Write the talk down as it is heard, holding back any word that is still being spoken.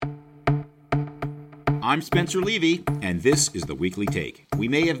I'm Spencer Levy, and this is the Weekly Take. We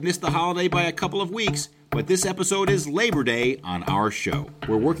may have missed the holiday by a couple of weeks, but this episode is Labor Day on our show.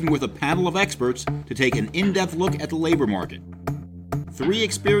 We're working with a panel of experts to take an in-depth look at the labor market. 3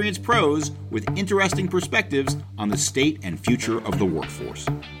 experienced pros with interesting perspectives on the state and future of the workforce.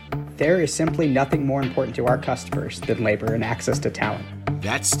 There is simply nothing more important to our customers than labor and access to talent.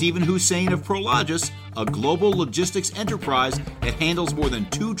 That's Steven Hussain of Prologis, a global logistics enterprise that handles more than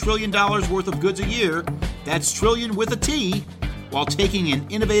 $2 trillion worth of goods a year. That's trillion with a T, while taking an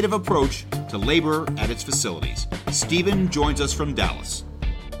innovative approach to labor at its facilities. Steven joins us from Dallas.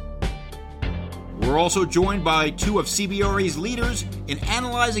 We're also joined by 2 of CBRE's leaders in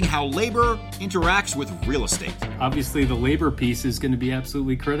analyzing how labor interacts with real estate. Obviously, the labor piece is going to be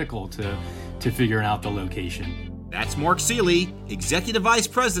absolutely critical to figuring out the location. That's Mark Seeley, Executive Vice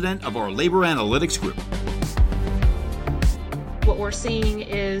President of our Labor Analytics Group. What we're seeing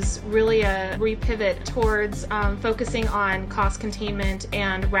is really a repivot towards focusing on cost containment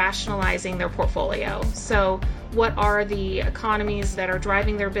and rationalizing their portfolio. So what are the economies that are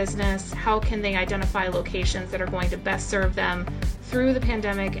driving their business? How can they identify locations that are going to best serve them through the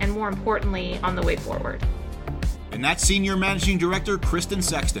pandemic and, more importantly, on the way forward? And that's Senior Managing Director Kristin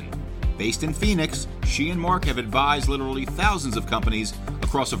Sexton. Based in Phoenix, she and Mark have advised literally thousands of companies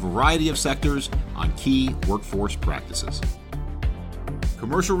across a variety of sectors on key workforce practices.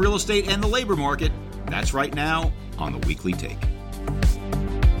 Commercial real estate and the labor market, that's right now on the Weekly Take.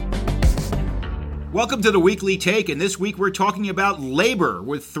 Welcome to the Weekly Take, and this week we're talking about labor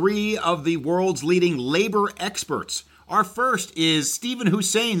with 3 of the world's leading labor experts. Our first is Steven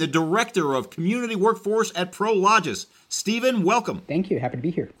Hussain, the Director of Community Workforce at Prologis. Steven, welcome. Thank you. Happy to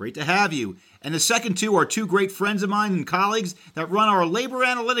be here. Great to have you. And the second 2 are 2 great friends of mine and colleagues that run our Labor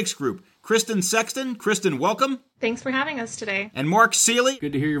Analytics Group. Kristin Sexton. Kristin, welcome. Thanks for having us today. And Mark Seeley.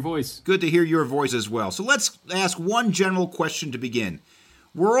 Good to hear your voice. Good to hear your voice as well. So let's ask one general question to begin.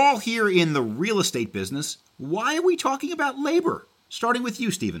 We're all here in the real estate business. Why are we talking about labor? Starting with you,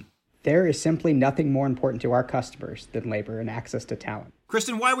 Steven. There is simply nothing more important to our customers than labor and access to talent.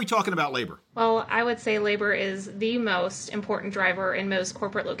 Kristin, why are we talking about labor? Well, I would say labor is the most important driver in most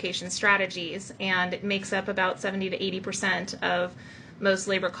corporate location strategies, and it makes up about 70 to 80% of most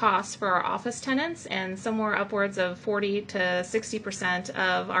labor costs for our office tenants and somewhere upwards of 40 to 60%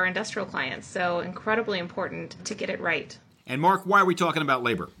 of our industrial clients. So incredibly important to get it right. And Mark, why are we talking about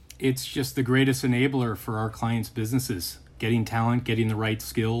labor? It's just the greatest enabler for our clients' businesses. Getting talent, getting the right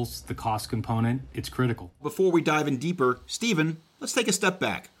skills, the cost component, it's critical. Before we dive in deeper, Steven, let's take a step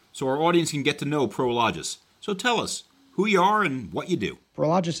back so our audience can get to know Prologis. So tell us who you are and what you do.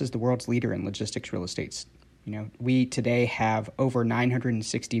 Prologis is the world's leader in logistics real estate. We today have over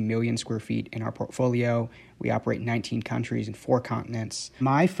 960 million square feet in our portfolio. We operate in 19 countries and 4 continents.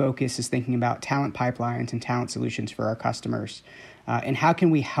 My focus is thinking about talent pipelines and talent solutions for our customers. And how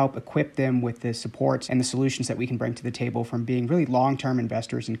can we help equip them with the supports and the solutions that we can bring to the table from being really long-term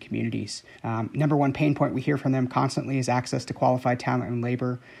investors in communities. Number one pain point we hear from them constantly is access to qualified talent and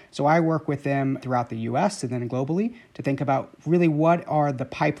labor. So I work with them throughout the U.S. and then globally to think about really what are the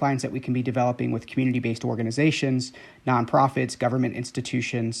pipelines that we can be developing with community-based organizations, nonprofits, government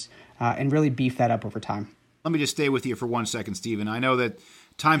institutions, and really beef that up over time. Let me just stay with you for 1 second, Steven. I know that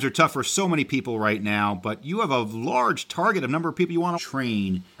times are tough for so many people right now, but you have a large target of number of people you want to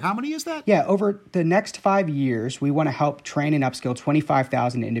train. How many is that? Yeah, over the next 5 years, we want to help train and upskill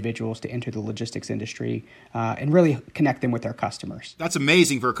 25,000 individuals to enter the logistics industry and really connect them with our customers. That's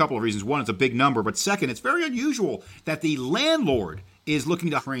amazing for a couple of reasons. One, it's a big number, but second, it's very unusual that the landlord is looking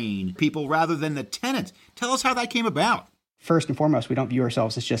to train people rather than the tenant. Tell us how that came about. First and foremost, we don't view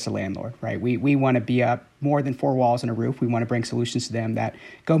ourselves as just a landlord, right? We want to be up more than 4 walls and a roof. We want to bring solutions to them that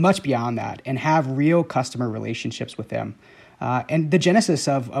go much beyond that and have real customer relationships with them. And the genesis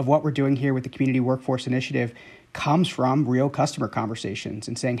of what we're doing here with the Community Workforce Initiative comes from real customer conversations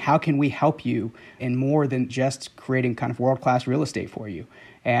and saying, how can we help you in more than just creating kind of world-class real estate for you?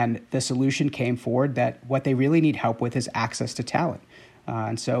 And the solution came forward that what they really need help with is access to talent.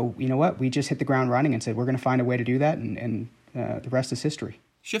 And so, you know what? We just hit the ground running and said, we're going to find a way to do that, and the rest is history.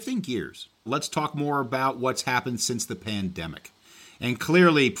 Shifting gears, let's talk more about what's happened since the pandemic. And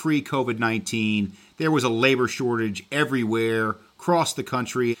clearly, pre-COVID-19, there was a labor shortage everywhere across the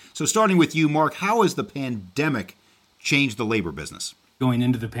country. So starting with you, Mark, how has the pandemic changed the labor business? Going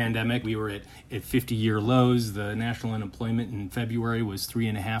into the pandemic, we were at 50-year lows. The national unemployment in February was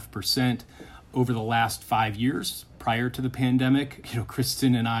 3.5%. Over the last 5 years prior to the pandemic,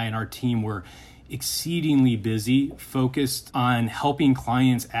 Kristin and I and our team were exceedingly busy, focused on helping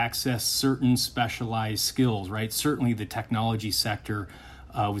clients access certain specialized skills, right? Certainly the technology sector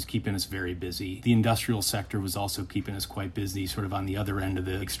was keeping us very busy. The industrial sector was also keeping us quite busy, sort of on the other end of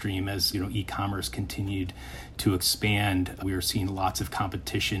the extreme as e-commerce continued to expand. We were seeing lots of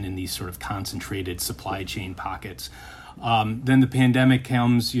competition in these sort of concentrated supply chain pockets. Then the pandemic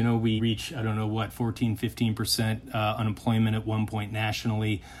comes, we reach, 14, 15% unemployment at one point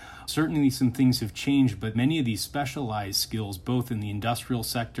nationally. Certainly some things have changed, but many of these specialized skills, both in the industrial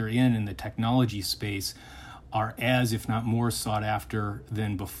sector and in the technology space, are as, if not more, sought after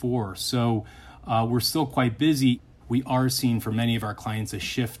than before. So we're still quite busy. We are seeing for many of our clients a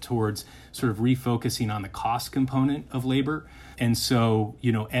shift towards sort of refocusing on the cost component of labor. And so,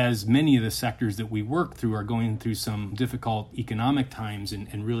 as many of the sectors that we work through are going through some difficult economic times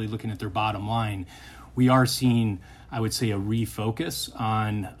and really looking at their bottom line, we are seeing, I would say, a refocus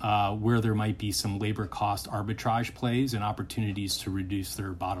on where there might be some labor cost arbitrage plays and opportunities to reduce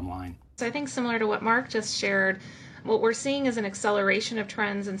their bottom line. So I think similar to what Mark just shared, what we're seeing is an acceleration of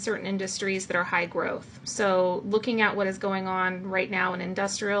trends in certain industries that are high growth. So looking at what is going on right now in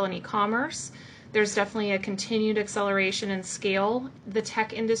industrial and e-commerce, there's definitely a continued acceleration in scale. The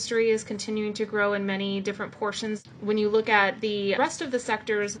tech industry is continuing to grow in many different portions. When you look at the rest of the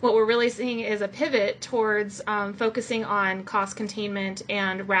sectors, what we're really seeing is a pivot towards focusing on cost containment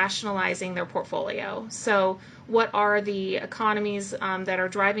and rationalizing their portfolio. So what are the economies that are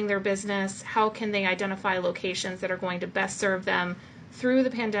driving their business? How can they identify locations that are going to best serve them through the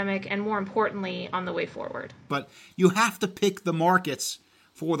pandemic and, more importantly, on the way forward? But you have to pick the markets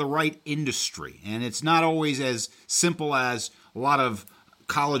for the right industry. And it's not always as simple as a lot of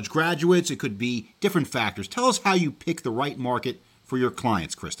college graduates. It could be different factors. Tell us how you pick the right market for your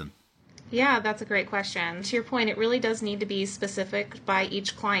clients, Kristin. Yeah, that's a great question. To your point, it really does need to be specific by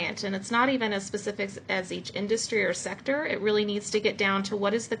each client. And it's not even as specific as each industry or sector. It really needs to get down to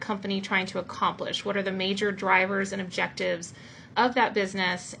what is the company trying to accomplish? What are the major drivers and objectives of that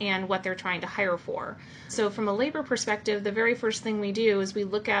business and what they're trying to hire for. So from a labor perspective, the very first thing we do is we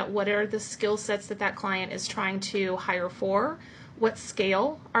look at what are the skill sets that client is trying to hire for. What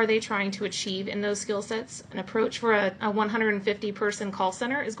scale are they trying to achieve in those skill sets? An approach for a 150-person call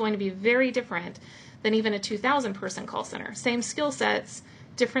center is going to be very different than even a 2,000-person call center. Same skill sets,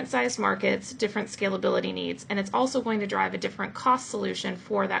 different sized markets, different scalability needs, and it's also going to drive a different cost solution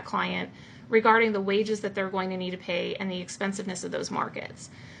for that client regarding the wages that they're going to need to pay and the expensiveness of those markets.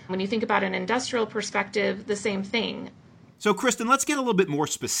 When you think about an industrial perspective, the same thing. So, Kristin, let's get a little bit more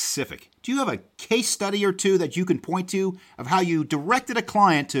specific. Do you have a case study or two that you can point to of how you directed a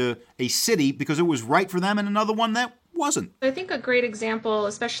client to a city because it was right for them and another one that wasn't? I think a great example,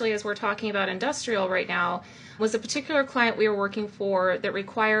 especially as we're talking about industrial right now, was a particular client we were working for that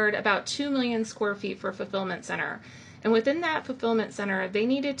required about 2 million square feet for a fulfillment center. And within that fulfillment center, they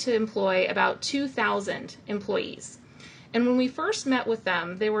needed to employ about 2,000 employees. And when we first met with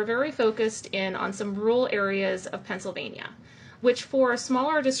them, they were very focused in on some rural areas of Pennsylvania, which for a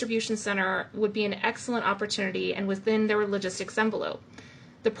smaller distribution center would be an excellent opportunity and within their logistics envelope.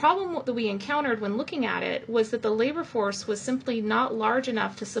 The problem that we encountered when looking at it was that the labor force was simply not large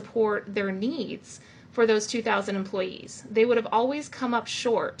enough to support their needs for those 2,000 employees. They would have always come up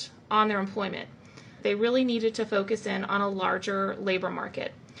short on their employment. They really needed to focus in on a larger labor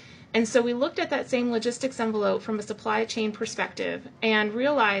market. And so we looked at that same logistics envelope from a supply chain perspective and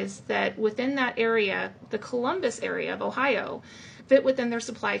realized that within that area, the Columbus area of Ohio, fit within their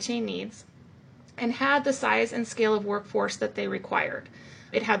supply chain needs and had the size and scale of workforce that they required.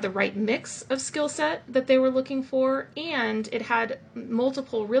 It had the right mix of skill set that they were looking for, and it had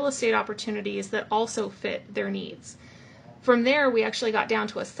multiple real estate opportunities that also fit their needs. From there, we actually got down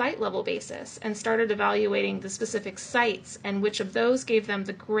to a site level basis and started evaluating the specific sites and which of those gave them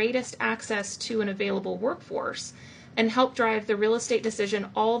the greatest access to an available workforce and helped drive the real estate decision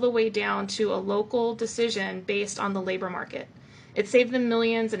all the way down to a local decision based on the labor market. It saved them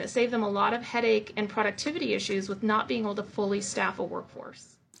millions and it saved them a lot of headache and productivity issues with not being able to fully staff a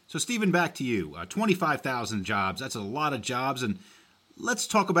workforce. So, Steven, back to you. 25,000 jobs, that's a lot of jobs. And let's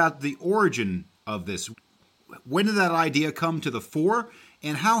talk about the origin of this. When did that idea come to the fore,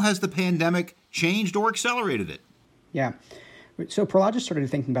 and how has the pandemic changed or accelerated it? Yeah. So Prologis started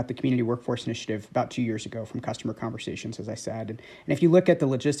thinking about the Community Workforce Initiative about 2 years ago from customer conversations, as I said. And if you look at the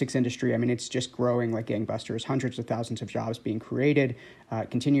logistics industry, I mean, it's just growing like gangbusters, hundreds of thousands of jobs being created,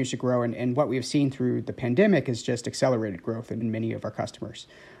 continues to grow. And what we've seen through the pandemic is just accelerated growth in many of our customers.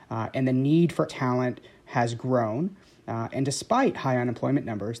 And the need for talent has grown. And despite high unemployment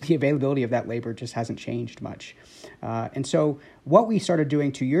numbers, the availability of that labor just hasn't changed much. And so what we started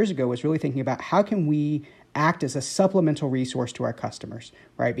doing 2 years ago was really thinking about how can we act as a supplemental resource to our customers,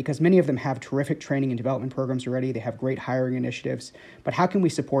 right? Because many of them have terrific training and development programs already. They have great hiring initiatives. But how can we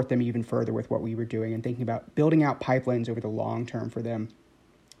support them even further with what we were doing and thinking about building out pipelines over the long term for them?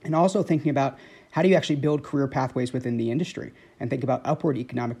 And also thinking about how do you actually build career pathways within the industry and think about upward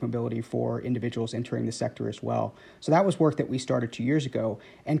economic mobility for individuals entering the sector as well. So that was work that we started 2 years ago.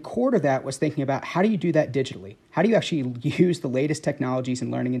 And core to that was thinking about how do you do that digitally? How do you actually use the latest technologies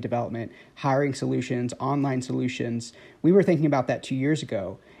in learning and development, hiring solutions, online solutions? We were thinking about that 2 years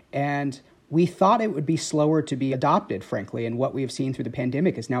ago. And we thought it would be slower to be adopted, frankly, and what we have seen through the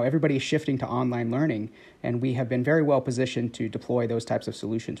pandemic is now everybody is shifting to online learning, and we have been very well positioned to deploy those types of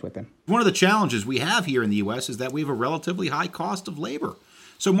solutions with them. One of the challenges we have here in the U.S. is that we have a relatively high cost of labor.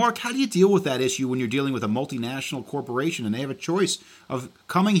 So, Mark, how do you deal with that issue when you're dealing with a multinational corporation and they have a choice of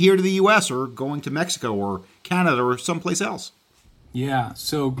coming here to the U.S. or going to Mexico or Canada or someplace else? Yeah,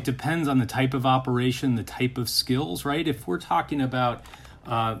 so it depends on the type of operation, the type of skills, right? If we're talking about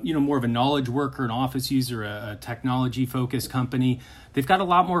more of a knowledge worker, an office user, a technology-focused company, they've got a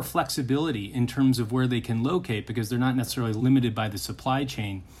lot more flexibility in terms of where they can locate because they're not necessarily limited by the supply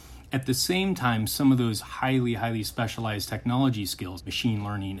chain. At the same time, some of those highly specialized technology skills, machine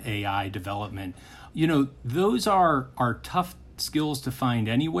learning, AI development, those are tough skills to find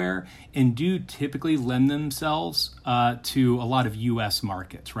anywhere and do typically lend themselves to a lot of U.S.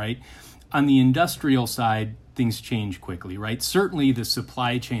 markets, right? On the industrial side, things change quickly, right? Certainly the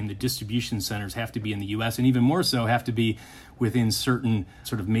supply chain, the distribution centers have to be in the U.S. and even more so have to be within certain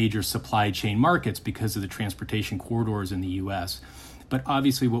sort of major supply chain markets because of the transportation corridors in the U.S. But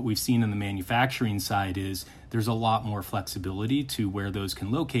obviously what we've seen on the manufacturing side is there's a lot more flexibility to where those can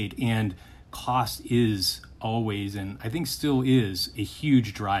locate, and cost is always, and I think still is, a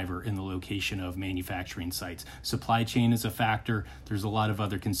huge driver in the location of manufacturing sites. Supply chain is a factor. There's a lot of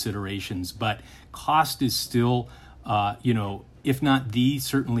other considerations, but cost is still, if not the,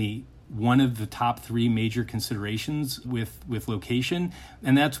 certainly one of the top three major considerations with location.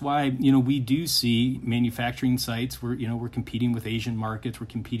 And that's why, we do see manufacturing sites where, we're competing with Asian markets, we're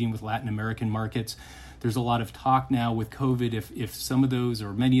competing with Latin American markets. There's a lot of talk now with COVID if some of those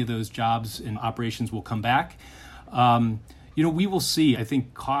or many of those jobs and operations will come back. We will see. I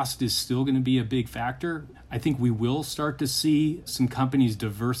think cost is still going to be a big factor. I think we will start to see some companies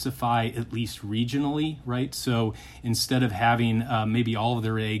diversify at least regionally, right? So instead of having maybe all of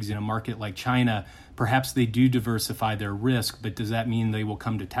their eggs in a market like China, perhaps they do diversify their risk, but does that mean they will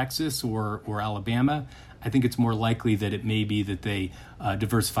come to Texas or Alabama? I think it's more likely that it may be that they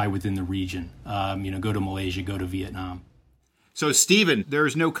diversify within the region, go to Malaysia, go to Vietnam. So, Steven,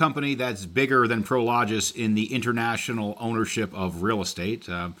 there's no company that's bigger than Prologis in the international ownership of real estate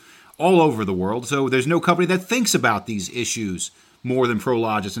all over the world. So there's no company that thinks about these issues more than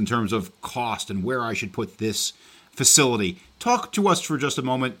Prologis in terms of cost and where I should put this facility. Talk to us for just a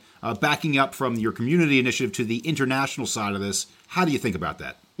moment, backing up from your community initiative to the international side of this. How do you think about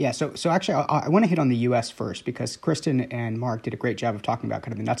that? Yeah, so actually, I want to hit on the U.S. first because Kristin and Mark did a great job of talking about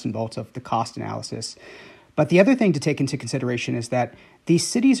kind of the nuts and bolts of the cost analysis. But the other thing to take into consideration is that these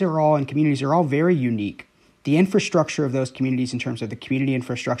cities and communities are all very unique. The infrastructure of those communities in terms of the community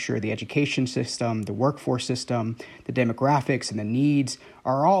infrastructure, the education system, the workforce system, the demographics and the needs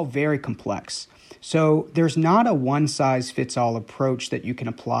are all very complex. So there's not a one-size-fits-all approach that you can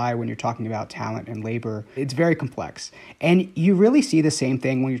apply when you're talking about talent and labor. It's very complex. And you really see the same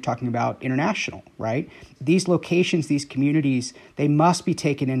thing when you're talking about international, right? These locations, these communities, they must be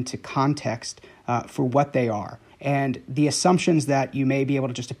taken into context for what they are. And the assumptions that you may be able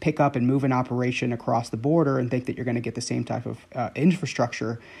to just to pick up and move an operation across the border and think that you're going to get the same type of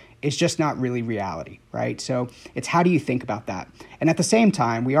infrastructure is just not really reality, right? So it's how do you think about that? And at the same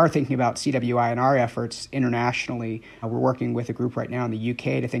time, we are thinking about CWI and our efforts internationally. We're working with a group right now in the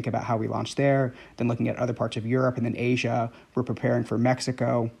UK to think about how we launch there, then looking at other parts of Europe and then Asia. We're preparing for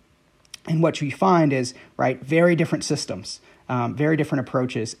Mexico. And what you find is, right, very different systems, very different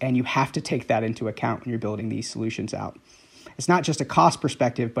approaches, and you have to take that into account when you're building these solutions out. It's not just a cost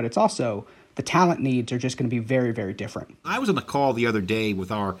perspective, but it's also the talent needs are just going to be very, very different. I was on the call the other day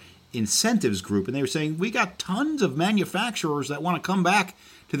with our incentives group, and they were saying, we got tons of manufacturers that want to come back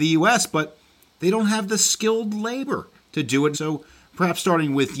to the U.S., but they don't have the skilled labor to do it. So perhaps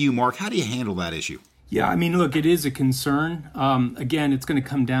starting with you, Mark, how do you handle that issue? Yeah, I mean, look, it is a concern. Again, it's going to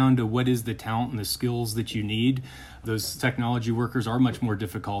come down to what is the talent and the skills that you need. Those technology workers are much more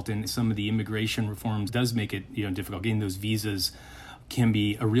difficult, and some of the immigration reforms does make it difficult. Getting those visas can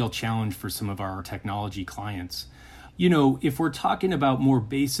be a real challenge for some of our technology clients. If we're talking about more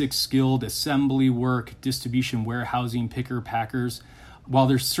basic skilled assembly work, distribution, warehousing, picker, packers, while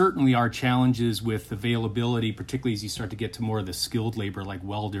there certainly are challenges with availability, particularly as you start to get to more of the skilled labor like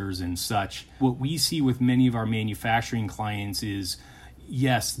welders and such, what we see with many of our manufacturing clients is,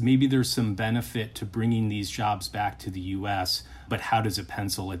 yes, maybe there's some benefit to bringing these jobs back to the U.S., but how does it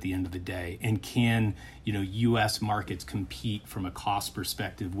pencil at the end of the day? And can, U.S. markets compete from a cost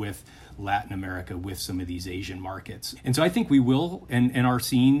perspective with Latin America, with some of these Asian markets? And so I think we will and are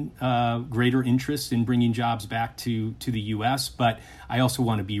seeing greater interest in bringing jobs back to the U.S., but I also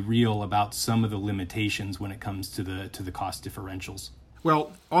want to be real about some of the limitations when it comes to the cost differentials.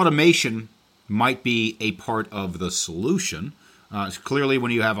 Well, automation might be a part of the solution. Clearly,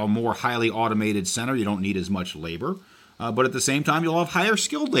 when you have a more highly automated center, you don't need as much labor. But at the same time, you'll have higher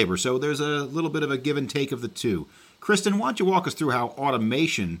skilled labor. So there's a little bit of a give and take of the two. Kristin, why don't you walk us through how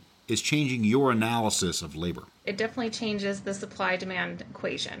automation is changing your analysis of labor? It definitely changes the supply-demand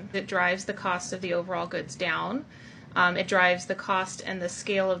equation. It drives the cost of the overall goods down. It drives the cost and the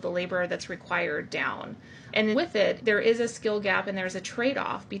scale of the labor that's required down. And with it, there is a skill gap and there's a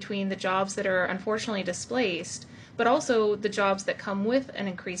trade-off between the jobs that are unfortunately displaced, but also the jobs that come with an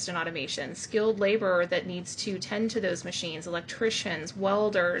increase in automation. Skilled labor that needs to tend to those machines, electricians,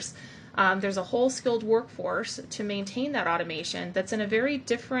 welders. There's a whole skilled workforce to maintain that automation that's in a very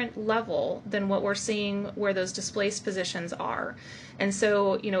different level than what we're seeing where those displaced positions are. And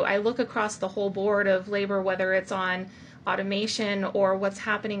so, I look across the whole board of labor, whether it's on automation or what's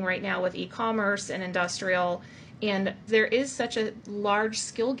happening right now with e-commerce and industrial, and there is such a large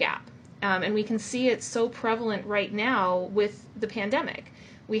skill gap. And we can see it so prevalent right now with the pandemic.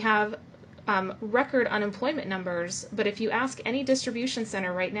 We have record unemployment numbers, but if you ask any distribution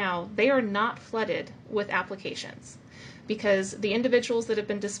center right now, they are not flooded with applications because the individuals that have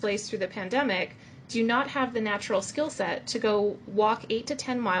been displaced through the pandemic do not have the natural skill set to go walk 8 to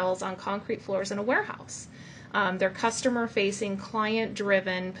 10 miles on concrete floors in a warehouse. They're customer-facing,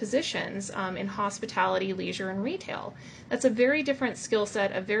 client-driven positions in hospitality, leisure, and retail. That's a very different skill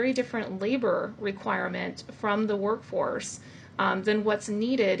set, a very different labor requirement from the workforce than what's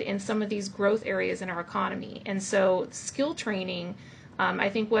needed in some of these growth areas in our economy. And so skill training, I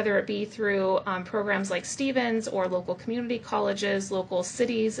think whether it be through programs like Stevens or local community colleges, local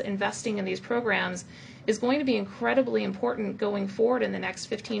cities investing in these programs, is going to be incredibly important going forward in the next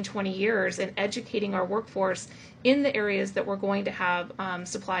 15, 20 years in educating our workforce in the areas that we're going to have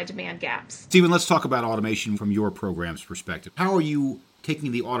supply-demand gaps. Steven, let's talk about automation from your program's perspective. How are you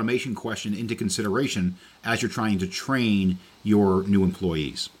taking the automation question into consideration as you're trying to train your new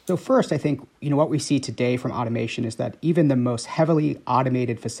employees? So first, I think, what we see today from automation is that even the most heavily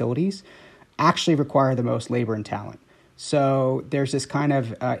automated facilities actually require the most labor and talent. So there's this kind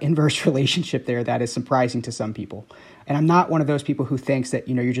of inverse relationship there that is surprising to some people. And I'm not one of those people who thinks that,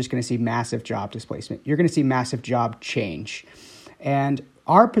 you're just going to see massive job displacement. You're going to see massive job change. And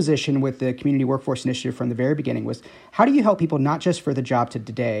our position with the Community Workforce Initiative from the very beginning was, how do you help people not just for the job to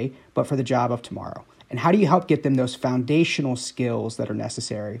today, but for the job of tomorrow? And how do you help get them those foundational skills that are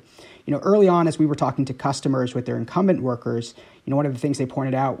necessary? Early on, as we were talking to customers with their incumbent workers, one of the things they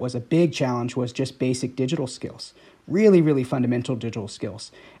pointed out was a big challenge was just basic digital skills. Really, really fundamental digital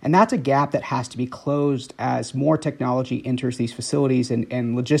skills. And that's a gap that has to be closed as more technology enters these facilities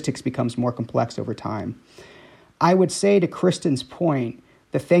and logistics becomes more complex over time. I would say to Kristin's point,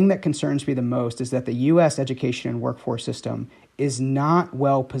 the thing that concerns me the most is that the U.S. education and workforce system is not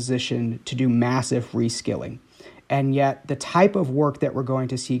well positioned to do massive reskilling. And yet the type of work that we're going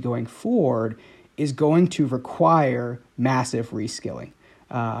to see going forward is going to require massive reskilling.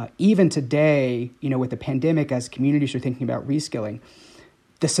 Even today, with the pandemic, as communities are thinking about reskilling,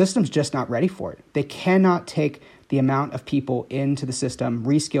 the system's just not ready for it. They cannot take the amount of people into the system,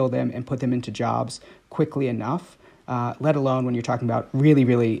 reskill them, and put them into jobs quickly enough, let alone when you're talking about really,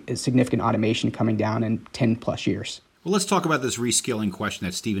 really significant automation coming down in 10 plus years. Well, let's talk about this reskilling question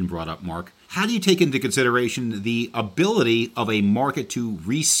that Steven brought up, Mark. How do you take into consideration the ability of a market to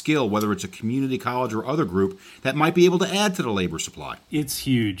reskill, whether it's a community college or other group, that might be able to add to the labor supply? It's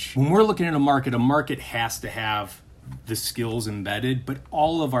huge. When we're looking at a market has to have the skills embedded, but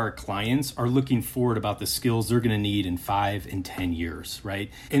all of our clients are looking forward about the skills they're going to need in 5 and 10 years,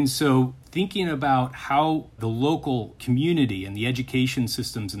 right? And so thinking about how the local community and the education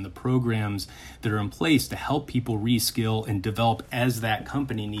systems and the programs that are in place to help people reskill and develop as that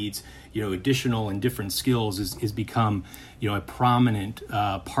company needs, additional and different skills is become, a prominent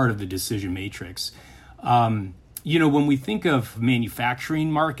part of the decision matrix. When we think of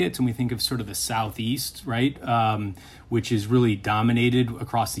manufacturing markets and we think of sort of the Southeast, right, which is really dominated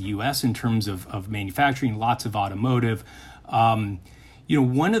across the U.S. in terms of manufacturing, lots of automotive,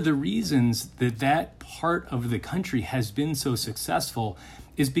 one of the reasons that part of the country has been so successful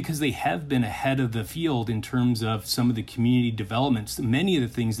is because they have been ahead of the field in terms of some of the community developments, many of the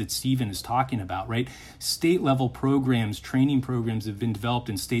things that Steven is talking about, right? State level programs, training programs have been developed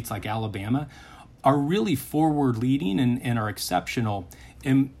in states like Alabama are really forward leading and are exceptional.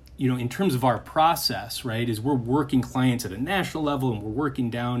 And, in terms of our process, right, is we're working clients at a national level and we're working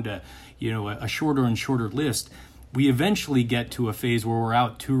down to, a shorter and shorter list. We eventually get to a phase where we're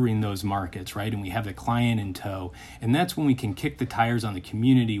out touring those markets, right? And we have the client in tow. And that's when we can kick the tires on the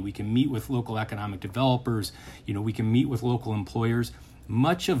community. We can meet with local economic developers. We can meet with local employers.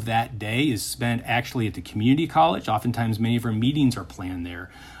 Much of that day is spent actually at the community college. Oftentimes, many of our meetings are planned there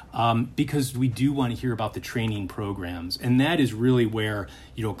because we do want to hear about the training programs. And that is really where,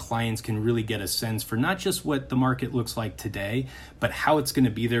 clients can really get a sense for not just what the market looks like today, but how it's going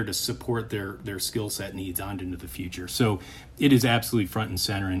to be there to support their skill set needs on into the future. So it is absolutely front and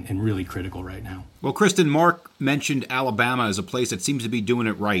center and really critical right now. Well, Kristin, Mark mentioned Alabama as a place that seems to be doing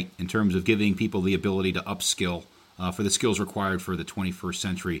it right in terms of giving people the ability to upskill for the skills required for the 21st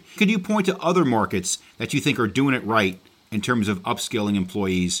century. Could you point to other markets that you think are doing it right in terms of upskilling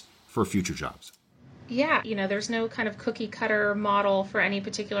employees for future jobs? Yeah, there's no kind of cookie cutter model for any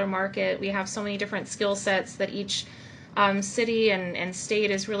particular market. We have so many different skill sets that each city and state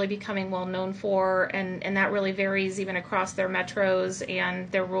is really becoming well known for, and that really varies even across their metros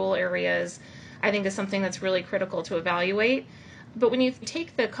and their rural areas. I think is something that's really critical to evaluate. But when you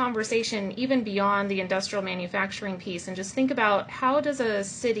take the conversation even beyond the industrial manufacturing piece and just think about how does a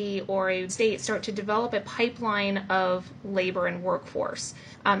city or a state start to develop a pipeline of labor and workforce?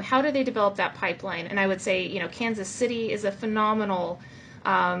 How do they develop that pipeline? And I would say, Kansas City is a phenomenal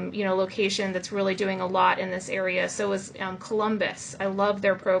location that's really doing a lot in this area. So is Columbus. I love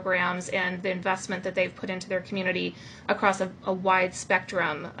their programs and the investment that they've put into their community across a wide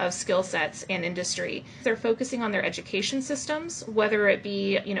spectrum of skill sets and industry. They're focusing on their education systems, whether it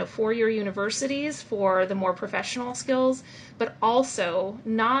be, four-year universities for the more professional skills, but also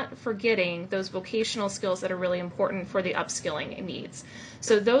not forgetting those vocational skills that are really important for the upskilling needs.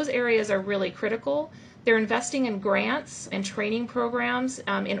 So those areas are really critical. They're investing in grants and training programs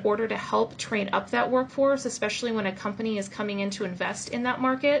in order to help train up that workforce, especially when a company is coming in to invest in that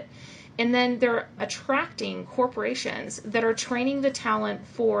market. And then they're attracting corporations that are training the talent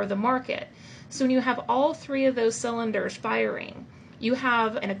for the market. So when you have all three of those cylinders firing, you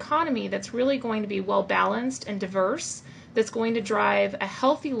have an economy that's really going to be well balanced and diverse, that's going to drive a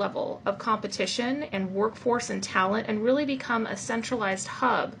healthy level of competition and workforce and talent and really become a centralized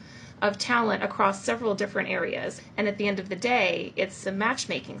hub of talent across several different areas. And at the end of the day, it's a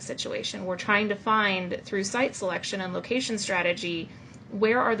matchmaking situation. We're trying to find, through site selection and location strategy,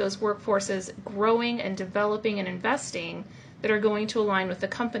 where are those workforces growing and developing and investing that are going to align with the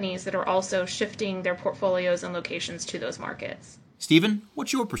companies that are also shifting their portfolios and locations to those markets. Steven,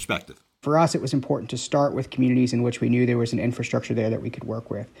 what's your perspective? For us, it was important to start with communities in which we knew there was an infrastructure there that we could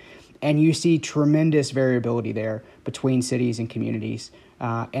work with. And you see tremendous variability there between cities and communities.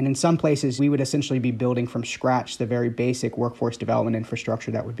 And in some places, we would essentially be building from scratch the very basic workforce development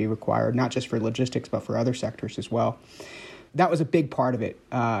infrastructure that would be required, not just for logistics, but for other sectors as well. That was a big part of it.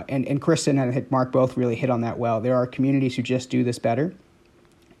 And Kristin and I think Mark both really hit on that well. There are communities who just do this better.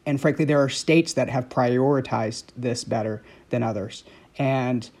 And frankly, there are states that have prioritized this better than others.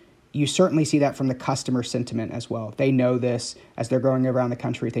 And you certainly see that from the customer sentiment as well. They know this as they're going around the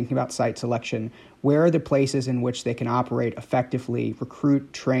country thinking about site selection. Where are the places in which they can operate effectively,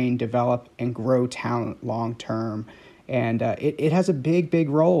 recruit, train, develop, and grow talent long term? And it has a big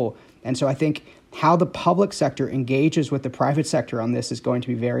role. And so I think how the public sector engages with the private sector on this is going to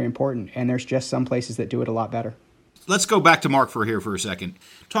be very important. And there's just some places that do it a lot better. Let's go back to Mark for a second.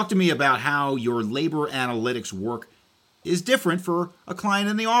 Talk to me about how your labor analytics work is different for a client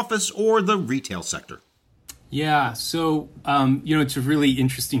in the office or the retail sector. Yeah, so, it's a really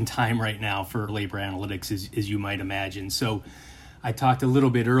interesting time right now for labor analytics, as you might imagine. So I talked a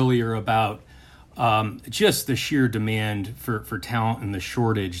little bit earlier about just the sheer demand for talent and the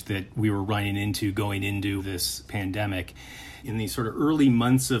shortage that we were running into going into this pandemic. In these sort of early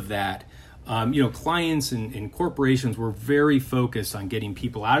months of that, clients and corporations were very focused on getting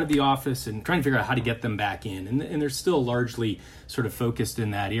people out of the office and trying to figure out how to get them back in. And they're still largely sort of focused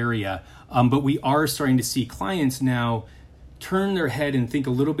in that area. But we are starting to see clients now turn their head and think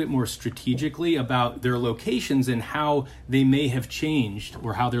a little bit more strategically about their locations and how they may have changed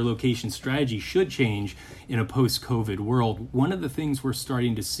or how their location strategy should change in a post-COVID world. One of the things we're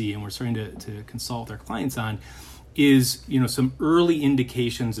starting to see and we're starting to consult with our clients on is, some early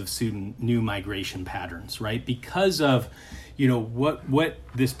indications of student new migration patterns, right? Because of, what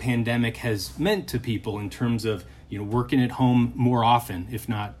this pandemic has meant to people in terms of, working at home more often, if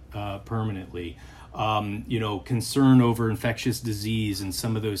not permanently, concern over infectious disease and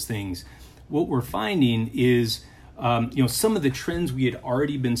some of those things. What we're finding is, some of the trends we had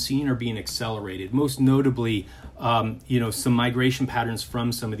already been seeing are being accelerated, most notably, some migration patterns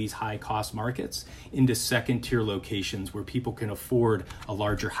from some of these high cost markets into second tier locations where people can afford a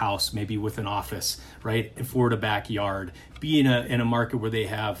larger house, maybe with an office, right? Afford a backyard, be in a market where they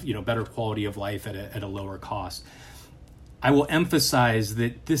have, better quality of life at a lower cost. I will emphasize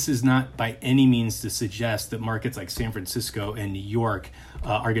that this is not by any means to suggest that markets like San Francisco and New York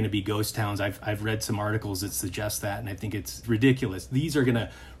are going to be ghost towns. I've read some articles that suggest that, and I think it's ridiculous. These are going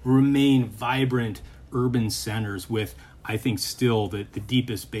to remain vibrant urban centers with, I think, still the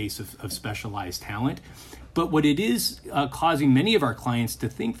deepest base of specialized talent. But what it is causing many of our clients to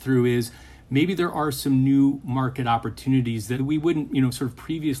think through is maybe there are some new market opportunities that we wouldn't, sort of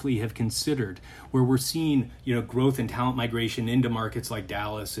previously have considered, where we're seeing, growth and talent migration into markets like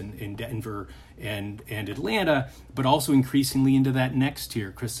Dallas and Denver and Atlanta, but also increasingly into that next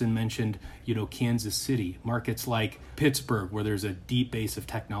tier. Kristin mentioned, Kansas City, markets like Pittsburgh, where there's a deep base of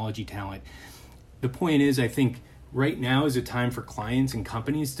technology talent. The point is, I think right now is a time for clients and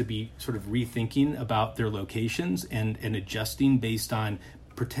companies to be sort of rethinking about their locations and adjusting based on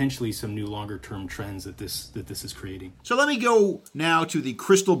potentially some new longer-term trends that this is creating. So let me go now to the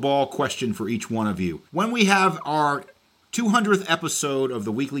crystal ball question for each one of you. When we have our 200th episode of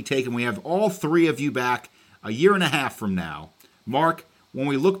the Weekly Take and we have all three of you back a year and a half from now, Mark, when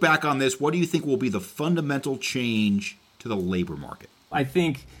we look back on this, what do you think will be the fundamental change to the labor market? I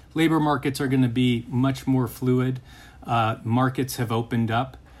think labor markets are going to be much more fluid. Markets have opened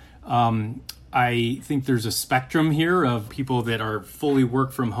up. I think there's a spectrum here of people that are fully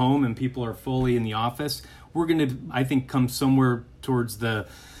work from home and people are fully in the office. We're going to, I think, come somewhere towards the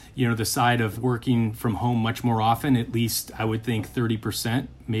side of working from home much more often, at least I would think 30%,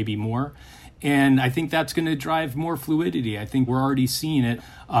 maybe more. And I think that's going to drive more fluidity. I think we're already seeing it.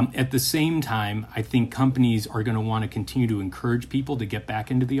 At the same time, I think companies are going to want to continue to encourage people to get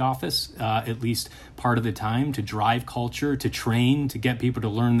back into the office, at least part of the time, to drive culture, to train, to get people to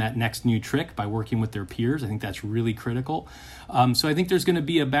learn that next new trick by working with their peers. I think that's really critical. So I think there's going to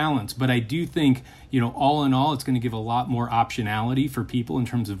be a balance. But I do think, all in all, it's going to give a lot more optionality for people in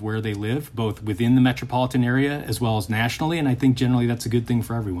terms of where they live, both within the metropolitan area as well as nationally. And I think generally that's a good thing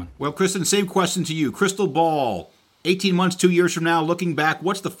for everyone. Well, Kristin, same question to you. Crystal ball, 18 months, 2 years from now, looking back,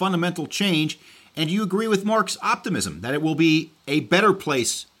 what's the fundamental change? And do you agree with Mark's optimism that it will be a better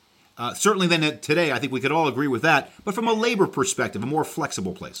place, certainly than today? I think we could all agree with that. But from a labor perspective, a more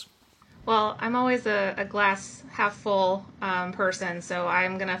flexible place. Well, I'm always a glass half full person, so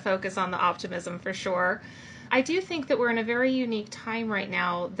I'm going to focus on the optimism for sure. I do think that we're in a very unique time right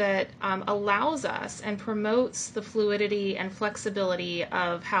now that allows us and promotes the fluidity and flexibility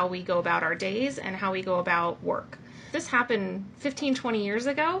of how we go about our days and how we go about work. This happened 15, 20 years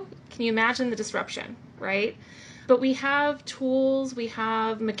ago. Can you imagine the disruption, right? But we have tools, we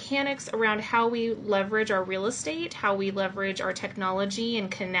have mechanics around how we leverage our real estate, how we leverage our technology and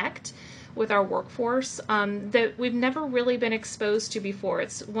connect with our workforce that we've never really been exposed to before.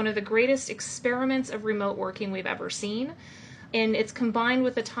 It's one of the greatest experiments of remote working we've ever seen. And it's combined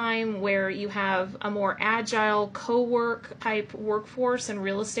with a time where you have a more agile co-work type workforce and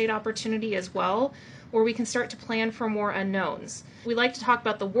real estate opportunity as well, where we can start to plan for more unknowns. We like to talk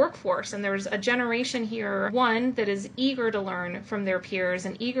about the workforce, and there's a generation here, one that is eager to learn from their peers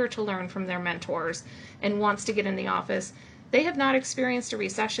and eager to learn from their mentors and wants to get in the office. They have not experienced a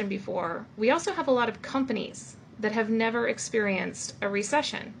recession before. We also have a lot of companies that have never experienced a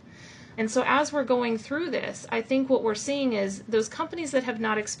recession. And so as we're going through this, I think what we're seeing is those companies that have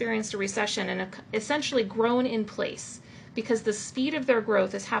not experienced a recession and have essentially grown in place because the speed of their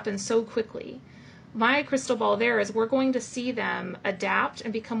growth has happened so quickly. My crystal ball there is we're going to see them adapt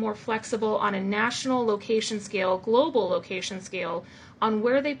and become more flexible on a national location scale, global location scale, on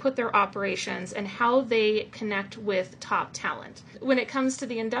where they put their operations and how they connect with top talent. When it comes to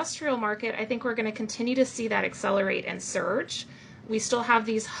the industrial market, I think we're going to continue to see that accelerate and surge. We still have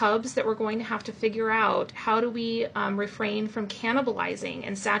these hubs that we're going to have to figure out how do we refrain from cannibalizing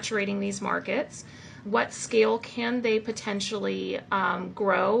and saturating these markets. What scale can they potentially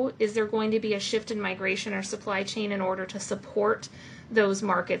grow? Is there going to be a shift in migration or supply chain in order to support those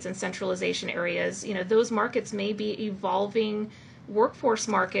markets and centralization areas? Those markets may be evolving workforce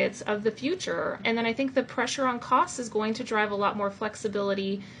markets of the future. And then I think the pressure on costs is going to drive a lot more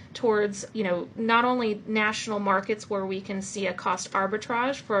flexibility towards, not only national markets where we can see a cost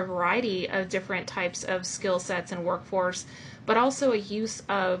arbitrage for a variety of different types of skill sets and workforce, but also a use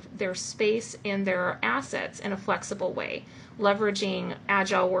of their space and their assets in a flexible way, leveraging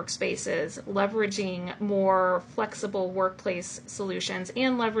agile workspaces, leveraging more flexible workplace solutions,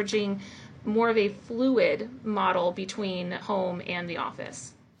 and leveraging more of a fluid model between home and the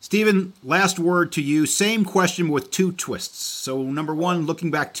office. Steven, last word to you. Same question with two twists. So number one, looking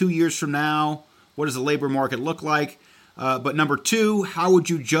back 2 years from now, what does the labor market look like? But number two, how would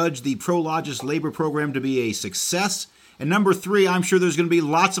you judge the Prologis labor program to be a success? And number three, I'm sure there's going to be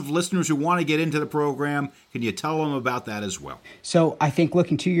lots of listeners who want to get into the program. Can you tell them about that as well? So I think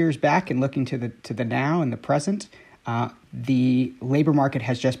looking 2 years back and looking to the now and the present, the labor market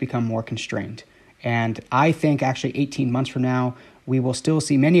has just become more constrained. And I think actually 18 months from now, we will still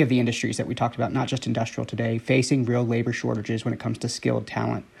see many of the industries that we talked about, not just industrial today, facing real labor shortages when it comes to skilled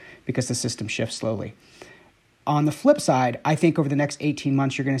talent because the system shifts slowly. On the flip side, I think over the next 18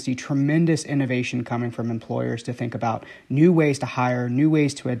 months, you're going to see tremendous innovation coming from employers to think about new ways to hire, new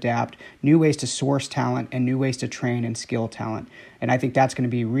ways to adapt, new ways to source talent, and new ways to train and skill talent. And I think that's going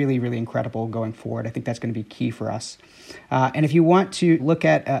to be really, really incredible going forward. I think that's going to be key for us. And if you want to look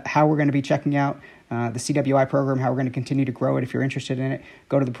at how we're going to be checking out the CWI program, how we're going to continue to grow it, if you're interested in it,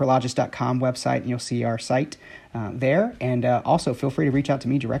 go to the Prologis.com website and you'll see our site there. And also feel free to reach out to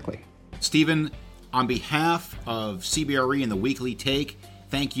me directly. Steven, on behalf of CBRE and the Weekly Take,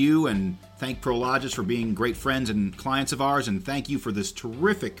 thank you and thank Prologis for being great friends and clients of ours, and thank you for this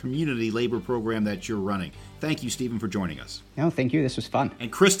terrific community labor program that you're running. Thank you, Steven, for joining us. No, thank you. This was fun.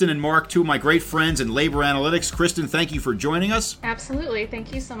 And Kristin and Mark, two of my great friends in labor analytics. Kristin, thank you for joining us. Absolutely.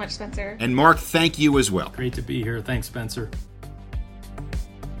 Thank you so much, Spencer. And Mark, thank you as well. Great to be here. Thanks, Spencer.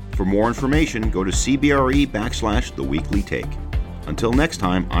 For more information, go to CBRE/The Weekly Take. Until next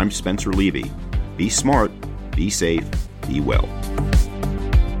time, I'm Spencer Levy. Be smart, be safe, be well.